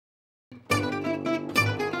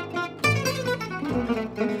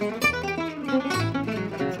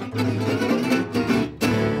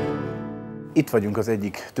Itt vagyunk az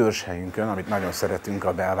egyik törzshelyünkön, amit nagyon szeretünk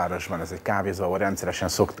a belvárosban, ez egy kávézó, ahol rendszeresen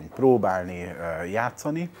szoktunk próbálni,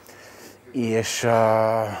 játszani. És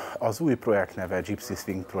az új projekt neve Gipsy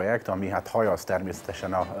Swing Project, ami hát hajaz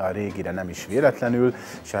természetesen a régire, nem is véletlenül,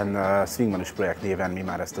 hiszen Swingmanis projekt néven mi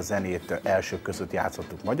már ezt a zenét elsők között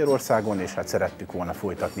játszottuk Magyarországon, és hát szerettük volna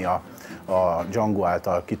folytatni a Django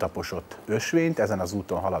által kitaposott ösvényt, ezen az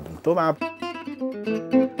úton haladunk tovább.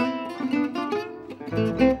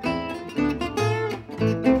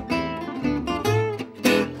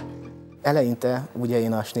 Eleinte ugye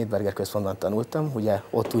én a Schneidberger központban tanultam, ugye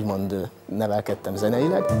ott úgymond nevelkedtem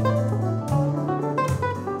zeneileg.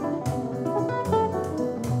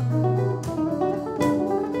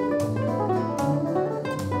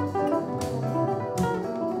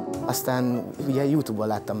 Aztán ugye YouTube-on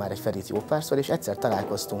láttam már egy Ferit jó párszor, és egyszer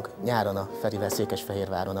találkoztunk nyáron a Ferivel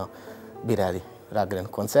Székesfehérváron a Birelli Ragren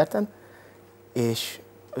koncerten, és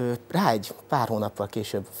rá egy pár hónappal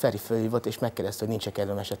később Feri fölhívott, és megkérdezte, hogy nincs-e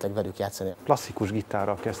kedvem esetleg velük játszani. Klasszikus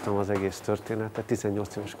gitárral kezdtem az egész történetet,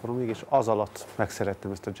 18 éves koromig, és az alatt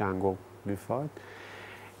megszerettem ezt a Django műfajt.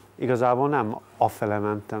 Igazából nem afele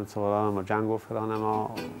mentem, szóval nem a Django fele, hanem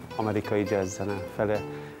az amerikai jazz zene fele.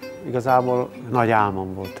 Igazából nagy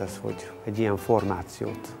álmom volt ez, hogy egy ilyen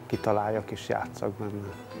formációt kitaláljak és játsszak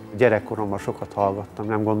benne. Gyerekkoromban sokat hallgattam,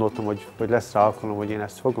 nem gondoltam, hogy lesz rá alkalom, hogy én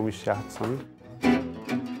ezt fogom is játszani.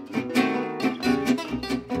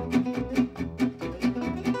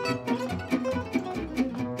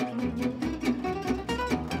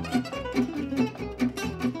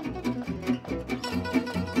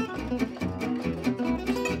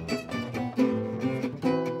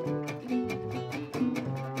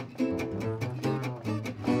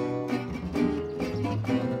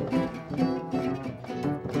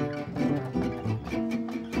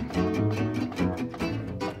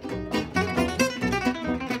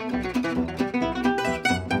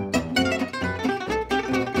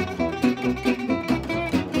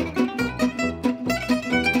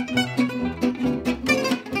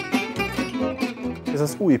 Ez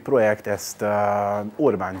az új projekt, ezt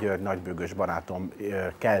Orbán György nagybőgős barátom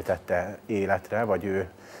keltette életre, vagy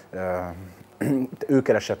ő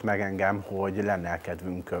keresett meg engem, hogy lenne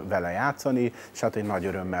kedvünk vele játszani, és hát én nagy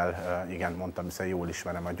örömmel, igen, mondtam, hiszen jól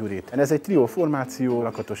ismerem a Gyurit. Ez egy trió formáció,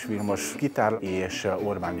 Lakatos Vilmos gitár és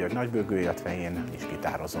Orbán György nagybőgő, illetve én is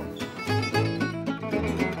gitározom.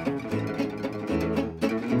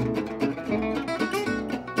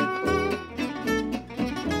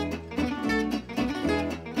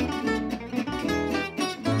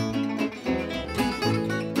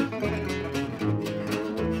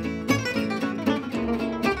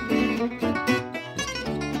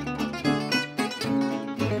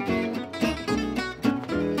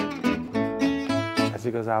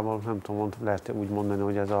 Igazából nem tudom, lehet úgy mondani,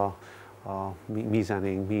 hogy ez a mi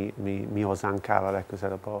zenénk, mi hozzánk áll a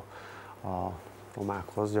legközelebb a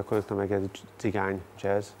romákhoz, gyakorlatilag meg egy cigány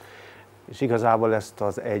jazz. És igazából ezt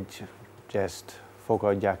az egy jazzt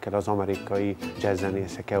fogadják el az amerikai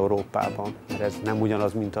jazzzenészek Európában, mert ez nem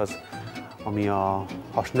ugyanaz, mint az, ami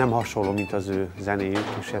nem hasonló, mint az ő zenéjük,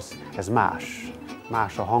 és ez más.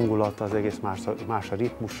 Más a hangulata, az egész más a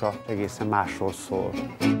ritmusa, egészen másról szól.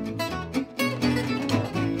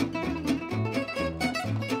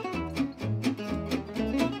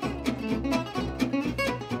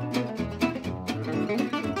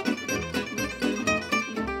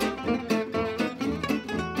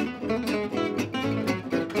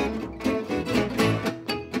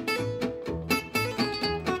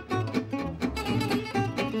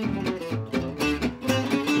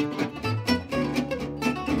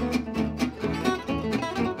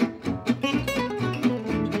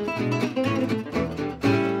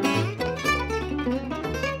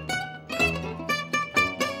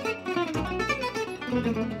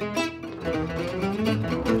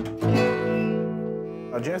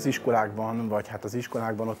 A jazziskolákban, vagy hát az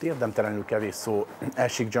iskolákban ott érdemtelenül kevés szó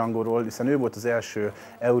esik Djangoról, hiszen ő volt az első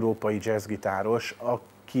európai jazzgitáros,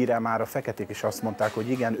 akire már a feketék is azt mondták, hogy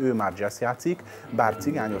igen, ő már jazz játszik, bár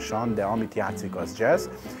cigányosan, de amit játszik, az jazz.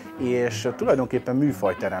 És tulajdonképpen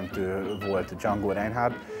műfajteremtő volt Django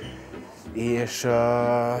Reinhardt, és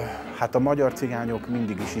hát a magyar cigányok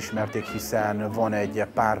mindig is ismerték, hiszen van egy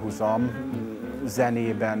párhuzam,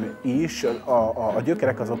 zenében is, a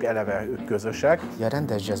gyökerek azok eleve közösek. A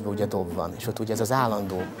rendes jazzben ugye dob van, és ott ugye ez az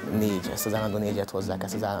állandó négy, ezt az állandó négyet hozzák,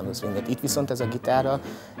 ezt az állandó swinget. Itt viszont ez a gitárral,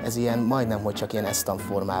 ez ilyen majdnem, hogy csak ilyen esztam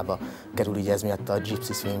formába kerül, így ez miatt a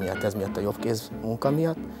Gypsy Swing miatt, ez miatt a jobbkéz munka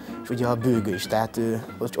miatt, és ugye a bőgő is, tehát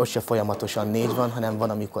ott se folyamatosan négy van, hanem van,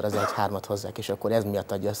 amikor az 1-3-at hozzák, és akkor ez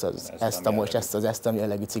miatt adja ezt az esztam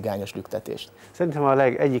jellegű cigányos lüktetést. Szerintem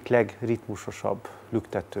egyik legritmusosabb,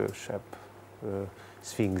 lüktetősebb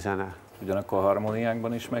swing zene. Ugyanakkor a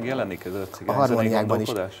harmóniákban is megjelenik ez a cigányzenei A harmóniákban is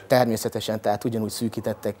gondolkodás? természetesen, tehát ugyanúgy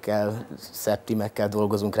szűkítettekkel, szeptimekkel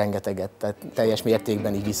dolgozunk rengeteget, tehát teljes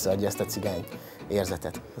mértékben így visszaadja ezt a cigány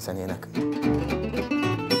érzetet a zenének.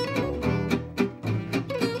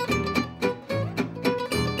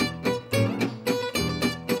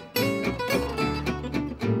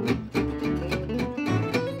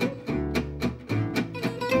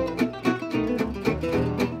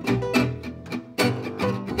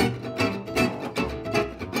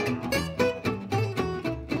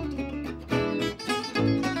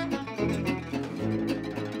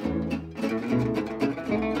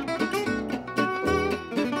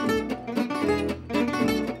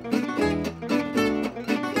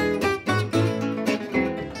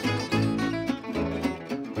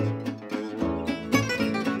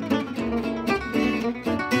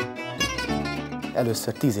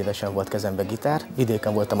 Először 10 évesen volt kezembe gitár,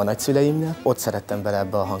 vidéken voltam a nagyszüleimnél, ott szerettem bele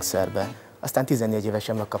ebbe a hangszerbe. Aztán 14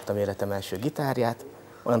 évesen megkaptam életem első gitárját,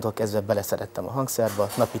 onnantól kezdve beleszerettem a hangszerbe,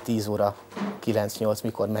 napi 10 óra, 9-8,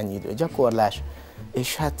 mikor mennyi idő gyakorlás,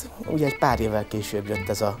 és hát ugye egy pár évvel később jött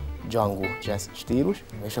ez a Django jazz stílus,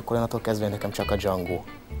 és akkor onnantól kezdve nekem csak a Django,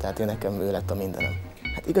 tehát nekem ő lett a mindenem.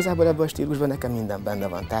 Hát igazából ebben a stílusban nekem minden benne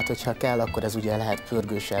van, tehát hogyha kell, akkor ez ugye lehet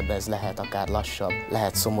pörgősebb, ez lehet akár lassabb,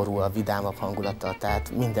 lehet szomorú, a vidámabb hangulata,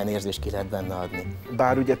 tehát minden érzést ki lehet benne adni.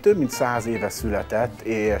 Bár ugye több mint 100 éve született,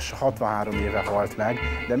 és 63 éve halt meg,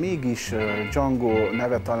 de mégis Django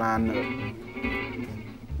neve talán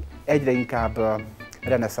egyre inkább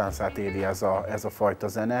reneszánszát éli ez a fajta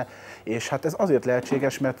zene, és hát ez azért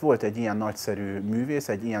lehetséges, mert volt egy ilyen nagyszerű művész,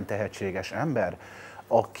 egy ilyen tehetséges ember,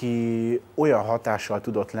 aki olyan hatással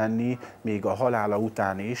tudott lenni még a halála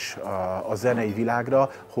után is a zenei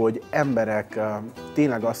világra, hogy emberek,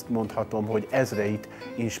 tényleg azt mondhatom, hogy ezreit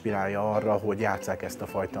inspirálja arra, hogy játsszák ezt a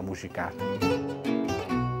fajta muzsikát.